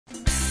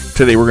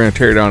Today we're going to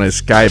tear down a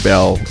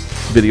Skybell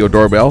video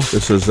doorbell.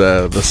 This is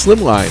the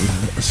Slimline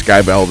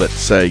Skybell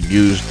that's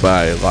used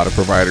by a lot of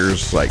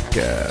providers. Like,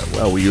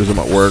 well, we use them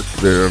at work.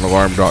 They're an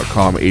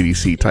Alarm.com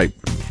ADC type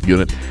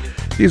unit.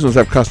 These ones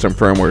have custom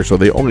firmware, so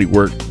they only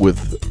work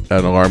with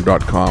an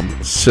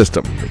Alarm.com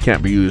system. They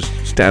can't be used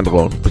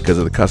standalone because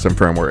of the custom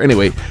firmware.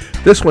 Anyway,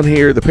 this one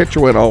here, the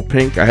picture went all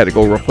pink. I had to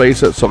go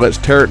replace it, so let's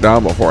tear it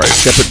down before I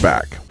ship it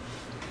back.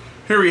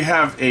 Here we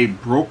have a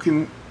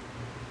broken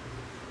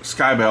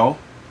Skybell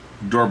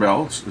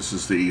doorbell. This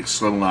is the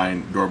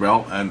Slimline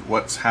doorbell, and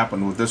what's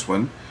happened with this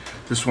one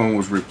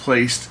was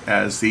replaced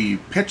as the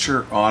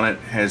picture on it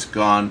has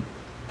gone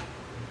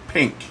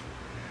pink.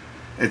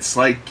 It's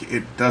like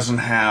it doesn't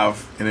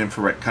have an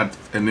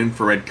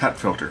infrared cut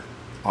filter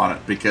on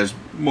it, because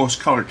most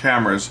color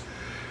cameras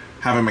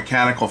have a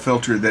mechanical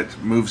filter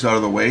that moves out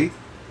of the way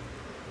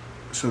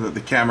so that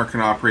the camera can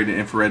operate in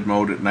infrared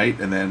mode at night,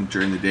 and then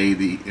during the day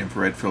the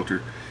infrared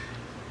filter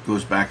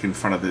goes back in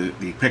front of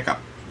the pickup.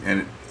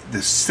 And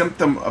the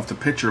symptom of the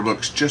picture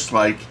looks just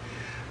like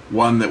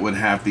one that would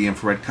have the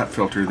infrared cut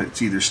filter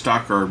that's either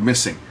stuck or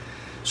missing.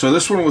 So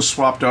this one was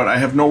swapped out. I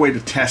have no way to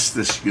test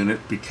this unit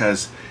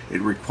because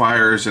it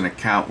requires an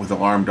account with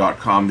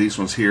Alarm.com. These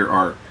ones here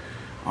are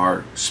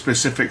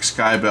specific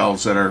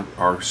Skybells that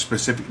are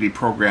specifically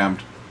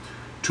programmed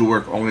to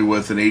work only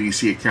with an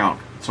ADC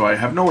account. So I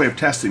have no way of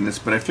testing this,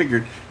 but I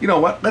figured, you know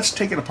what, let's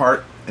take it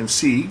apart and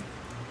see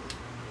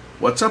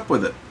what's up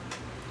with it.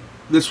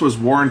 This was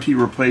warranty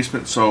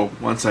replacement, so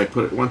once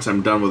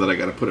I'm done with it, I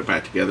got to put it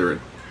back together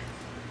and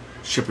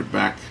ship it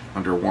back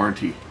under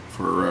warranty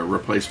for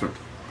replacement,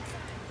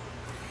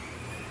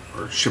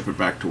 or ship it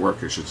back to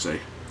work, I should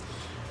say.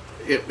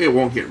 It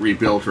won't get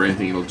rebuilt or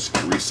anything; it'll just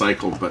get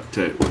recycled. But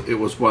it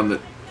was one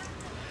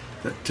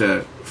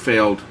that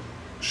failed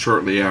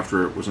shortly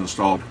after it was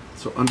installed.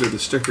 So under the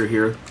sticker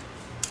here,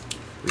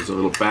 there's a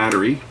little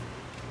battery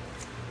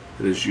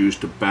that is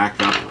used to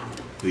back up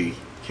the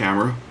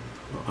camera.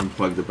 I'll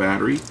unplug the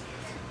battery,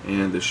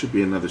 and there should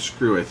be another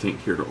screw, I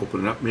think, here to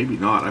open it up. Maybe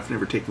not. I've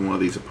never taken one of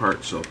these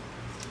apart, so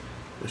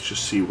let's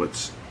just see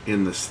what's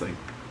in this thing.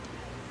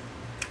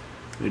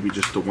 Maybe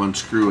just the one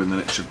screw, and then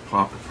it should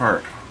pop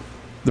apart.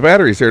 The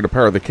battery is there to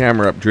power the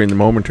camera up during the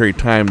momentary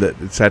time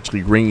that it's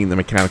actually ringing the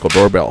mechanical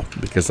doorbell,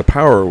 because the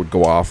power would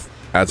go off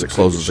as it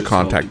closes the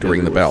contact to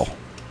ring the bell.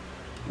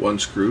 One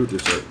screw.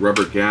 There's a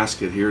rubber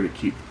gasket here to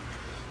keep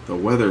the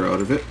weather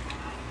out of it,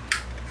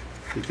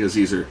 because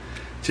these are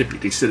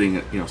typically sitting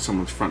at, you know,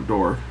 someone's front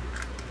door,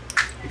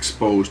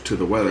 exposed to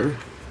the weather.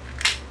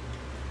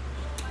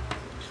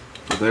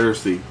 So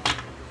there's the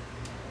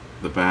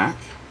back.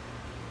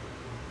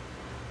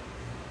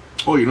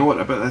 Oh, you know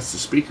what? I bet that's the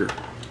speaker.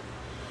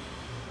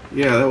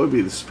 Yeah, that would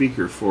be the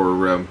speaker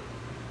for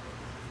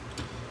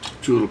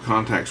two little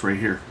contacts right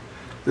here.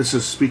 This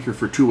is speaker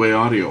for two-way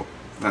audio.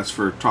 That's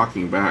for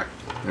talking back.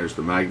 There's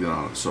the magnet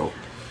on it. So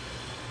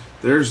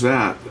there's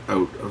that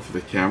out of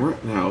the camera.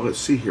 Now let's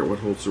see here what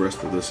holds the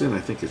rest of this in. I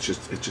think it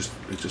just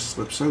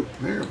slips out.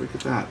 There, look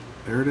at that.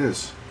 There it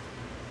is.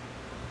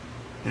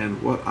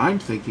 And what I'm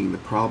thinking the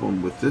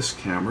problem with this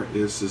camera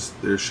is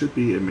there should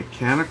be a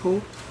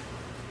mechanical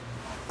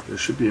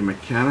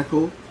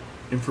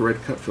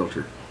infrared cut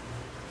filter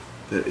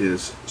that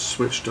is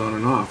switched on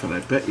and off, and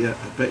I bet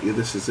you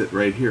this is it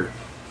right here.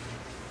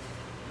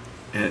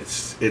 And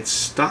it's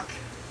stuck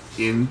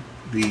in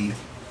the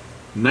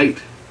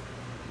night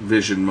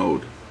vision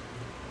mode.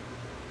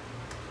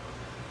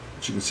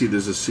 As you can see,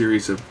 there's a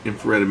series of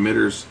infrared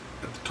emitters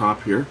at the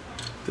top here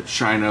that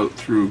shine out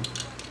through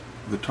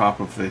the top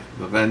of the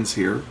lens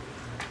here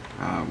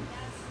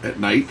at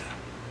night.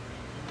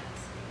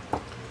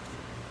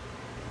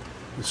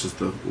 This is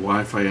the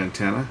Wi-Fi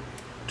antenna,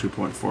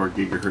 2.4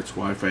 gigahertz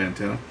Wi-Fi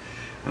antenna,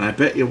 and I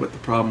bet you what the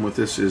problem with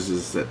this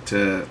is that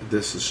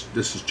this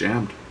is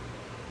jammed.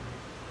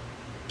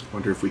 I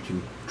wonder if we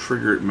can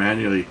trigger it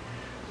manually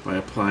by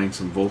applying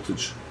some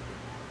voltage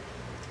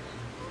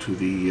to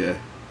the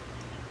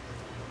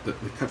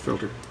cut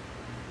filter.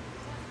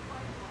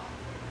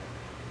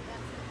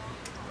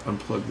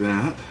 Unplug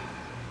that.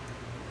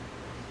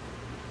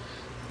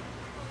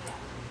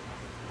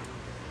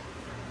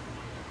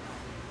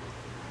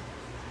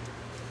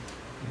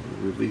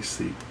 We'll release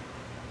the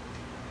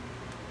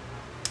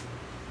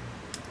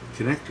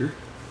connector.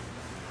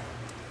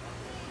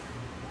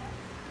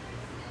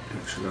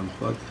 It should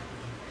unplug.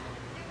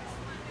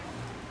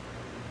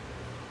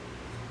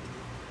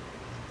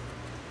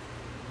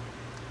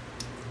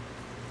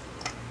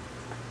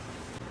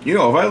 You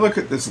know, if I look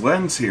at this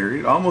lens here,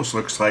 it almost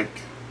looks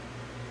like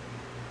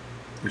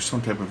there's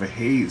some type of a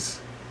haze,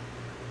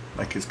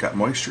 like it's got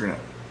moisture in it.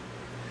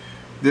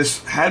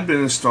 This had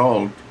been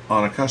installed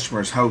on a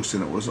customer's house,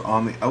 and it was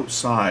on the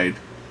outside,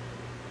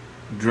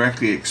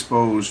 directly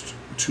exposed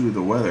to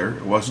the weather.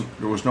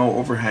 There was no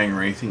overhang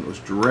or anything. It was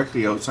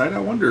directly outside. I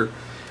wonder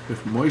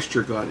if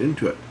moisture got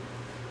into it,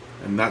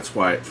 and that's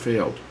why it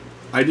failed.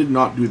 I did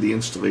not do the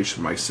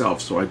installation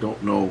myself, so I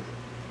don't know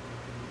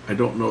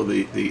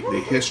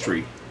the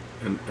history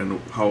and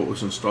how it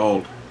was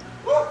installed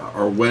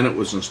or when it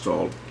was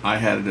installed, I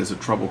had it as a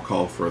trouble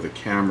call for the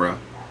camera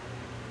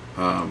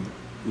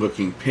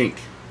looking pink.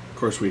 Of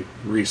course, we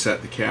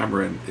reset the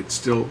camera and it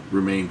still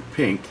remained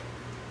pink,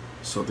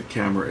 so the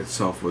camera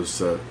itself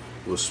was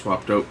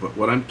swapped out. But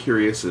what I'm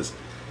curious is,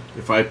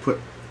 if I put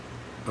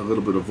a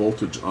little bit of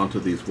voltage onto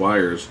these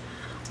wires,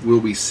 will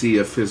we see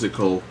a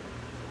physical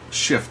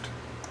shift?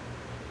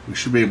 We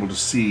should be able to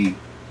see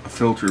a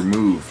filter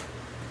move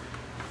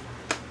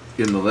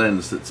in the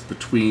lens that's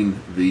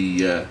between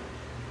the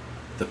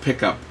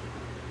pickup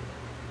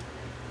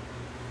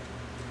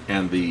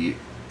and the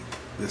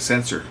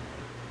sensor.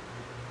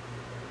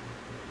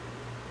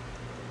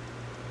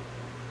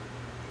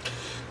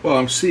 Well,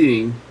 I'm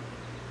seeing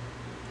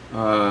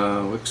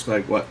looks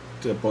like what,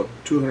 about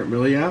 200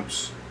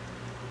 milliamps,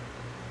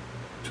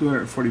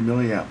 240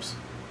 milliamps.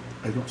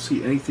 I don't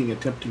see anything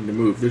attempting to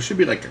move. There should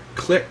be like a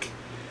click,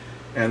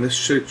 and this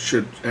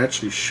should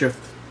actually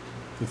shift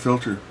the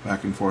filter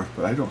back and forth,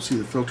 but I don't see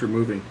the filter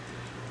moving,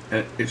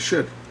 and it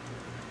should,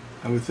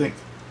 I would think.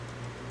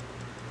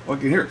 Well, I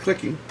can hear it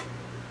clicking,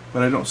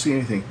 but I don't see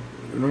anything.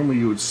 Normally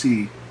you would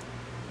see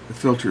the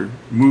filter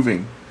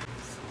moving.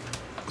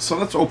 So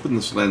let's open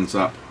this lens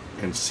up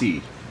and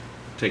see.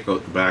 Take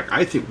out the back.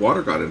 I think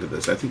water got into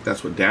this. I think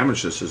that's what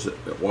damaged this, is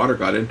that water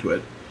got into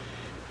it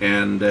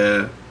and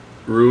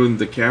ruined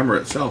the camera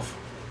itself.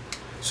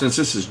 Since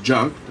this is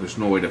junk, there's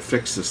no way to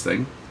fix this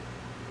thing,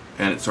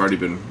 and it's already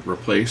been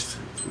replaced.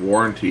 It's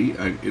warranty.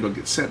 It'll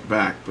get sent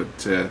back,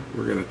 but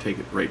we're going to take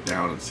it right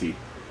down and see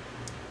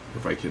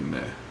if I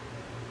can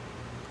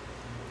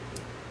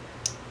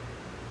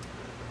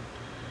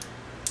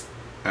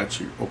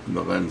actually open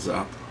the lens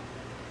up.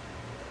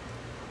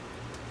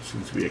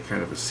 Seems to be a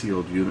kind of a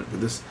sealed unit,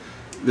 but this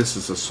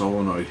is a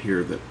solenoid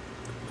here that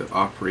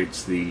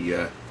operates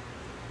the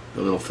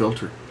little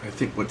filter. I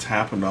think what's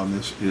happened on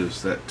this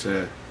is that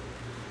I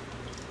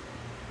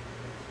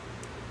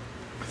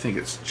think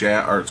it's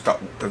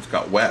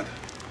got wet.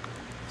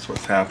 That's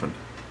what's happened.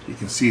 You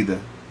can see it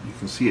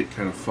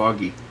kind of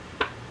foggy.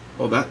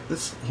 Oh,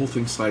 this whole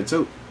thing slides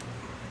out.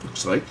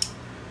 Looks like.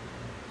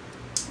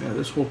 Yeah,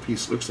 this whole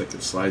piece looks like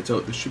it slides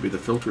out. This should be the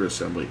filter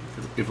assembly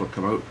if it'll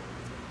come out.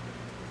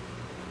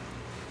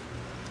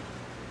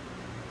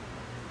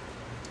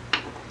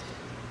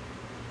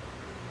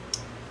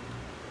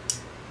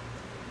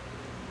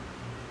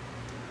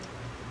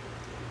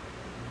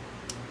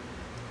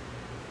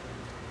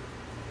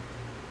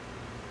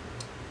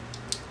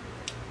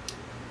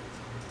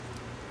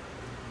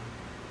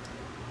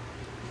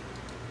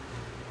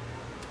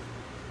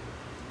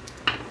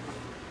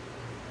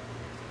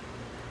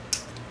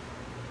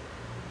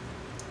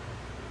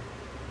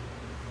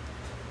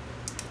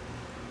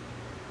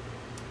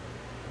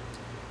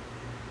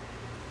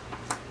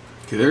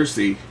 Okay, there's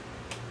the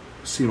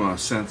CMOS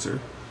sensor.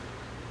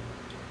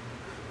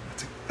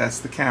 That's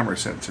the camera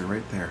sensor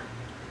right there,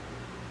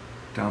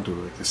 down to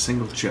like a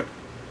single chip.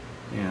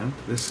 And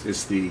this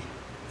is the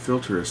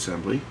filter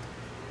assembly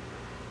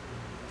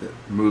that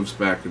moves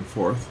back and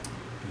forth.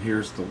 And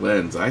here's the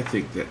lens. I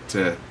think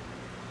that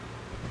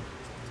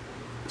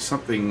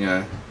something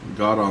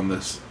got on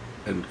this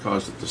and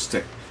caused it to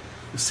stick.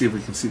 Let's see if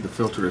we can see the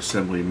filter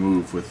assembly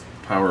move with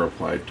power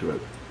applied to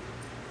it.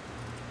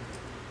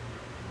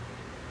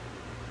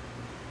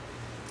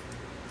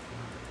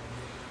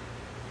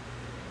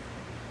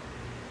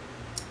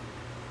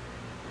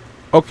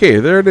 Okay,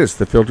 there it is.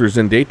 The filter's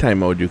in daytime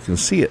mode. You can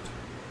see it.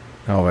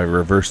 Now, if I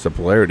reverse the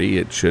polarity,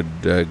 it should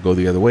go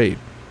the other way.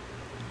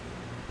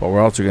 But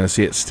we're also going to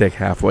see it stick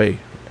halfway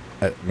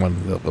at one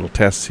of the little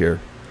tests here.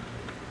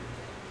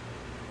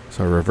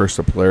 So I reverse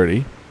the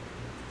polarity.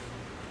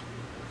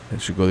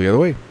 It should go the other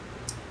way.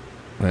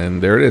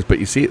 And there it is. But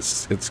you see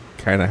it's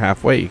kind of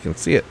halfway. You can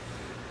see it.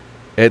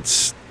 It's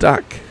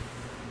stuck.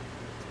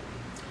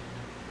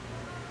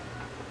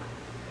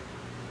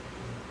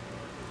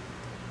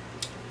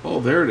 Oh,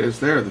 there it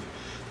is. There, the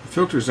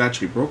filter is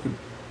actually broken.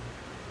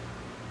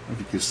 I don't know if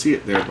you can see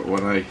it there, but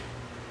when I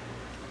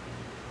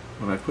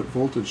put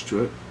voltage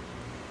to it,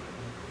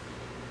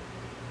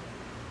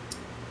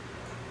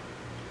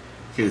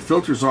 okay, the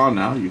filter's on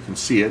now. You can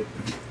see it.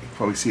 You can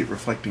probably see it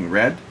reflecting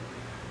red.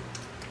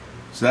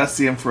 So that's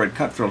the infrared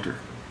cut filter.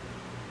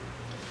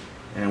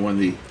 And when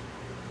the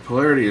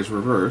polarity is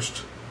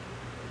reversed,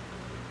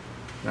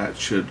 that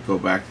should go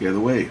back the other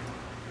way.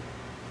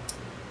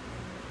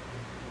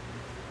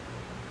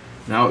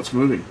 Now it's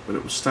moving, but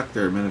it was stuck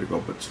there a minute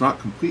ago, but it's not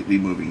completely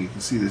moving. You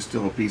can see there's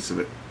still a piece of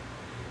it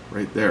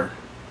right there.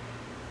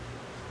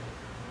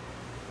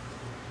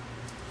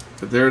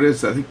 But there it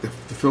is. I think the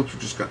filter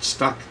just got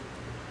stuck.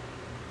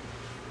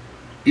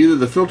 Either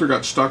the filter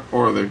got stuck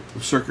or the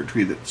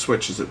circuitry that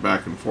switches it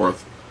back and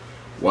forth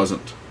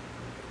wasn't.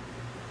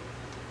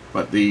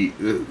 But the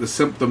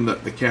symptom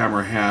that the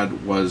camera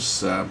had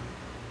was it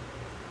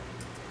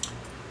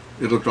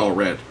looked all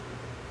red,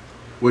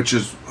 which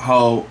is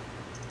how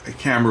a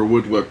camera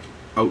would look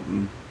out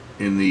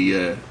in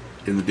the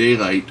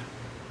daylight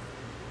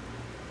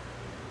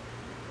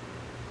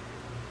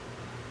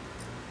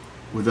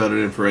without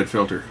an infrared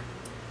filter.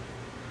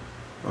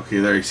 Okay,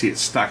 there you see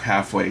it's stuck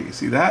halfway. You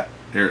see that?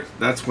 There,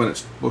 that's when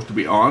it's supposed to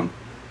be on.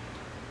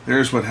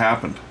 There's what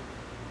happened.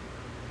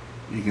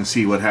 You can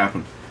see what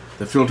happened.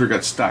 The filter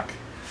got stuck.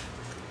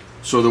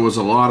 So there was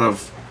a lot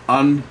of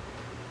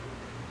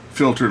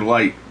unfiltered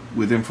light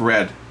with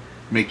infrared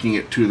making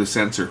it to the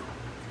sensor,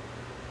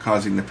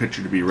 causing the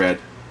picture to be red.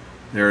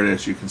 There it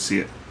is, you can see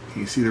it.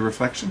 Can you see the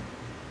reflection?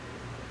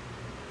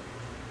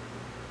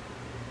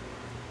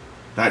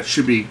 That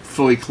should be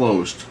fully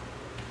closed.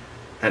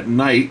 At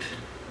night,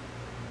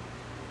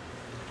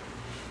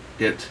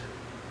 it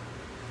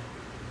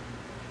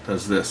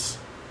does this.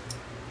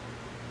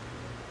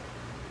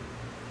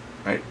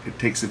 Right? It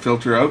takes the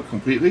filter out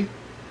completely,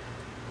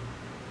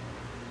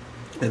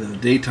 and in the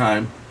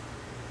daytime,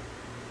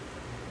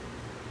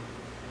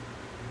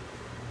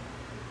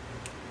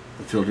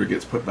 the filter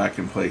gets put back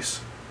in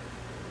place.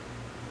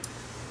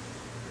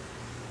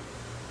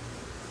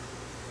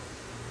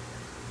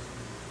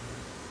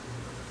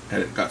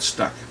 And it got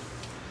stuck.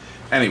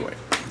 Anyway,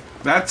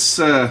 that's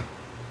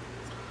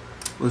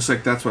looks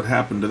like that's what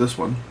happened to this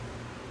one.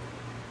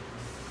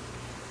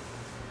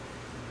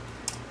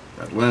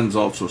 That lens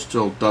also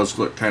still does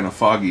look kind of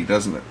foggy,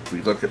 doesn't it? If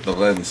we look at the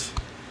lens,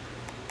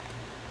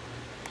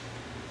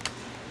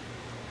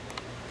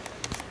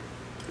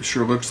 it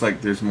sure looks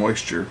like there's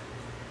moisture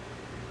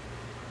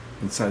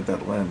inside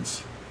that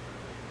lens.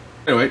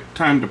 Anyway,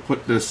 time to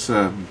put this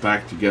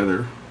back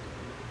together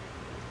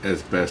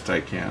as best I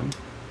can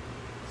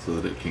so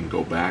that it can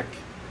go back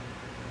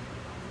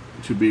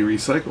to be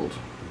recycled,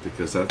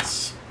 because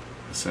that's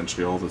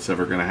essentially all that's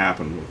ever going to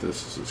happen with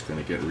this, is it's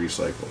going to get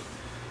recycled.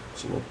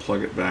 So we'll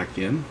plug it back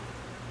in.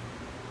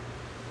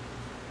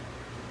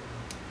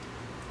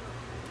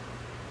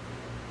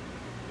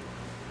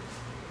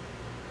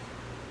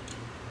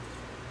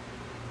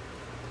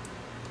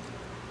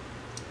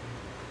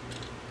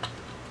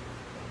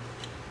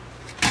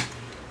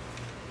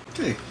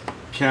 Okay,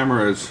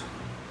 camera is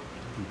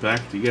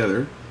back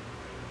together.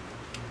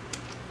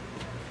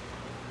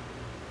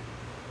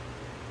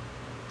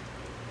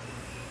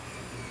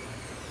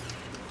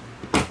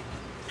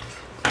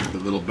 Put the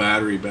little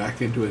battery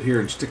back into it here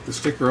and stick the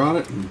sticker on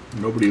it, and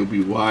nobody will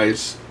be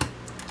wise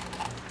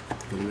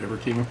that it ever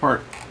came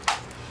apart.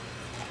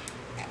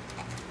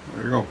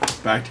 There you go,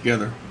 back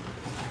together.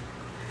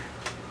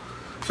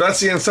 So that's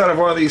the inside of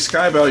one of these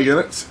Skybell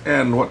units,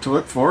 and what to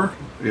look for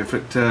if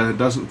it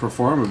doesn't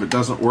perform, if it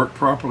doesn't work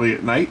properly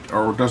at night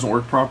or doesn't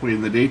work properly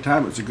in the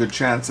daytime. It's a good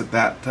chance that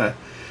that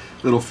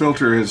little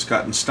filter has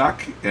gotten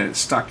stuck, and it's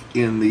stuck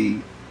in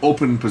the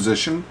open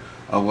position,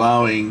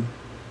 allowing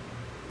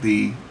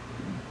the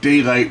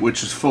daylight,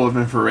 which is full of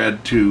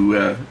infrared,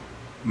 to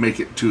make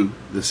it to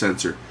the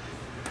sensor.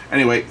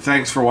 Anyway,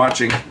 thanks for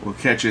watching. We'll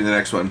catch you in the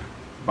next one.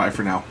 Bye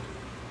for now.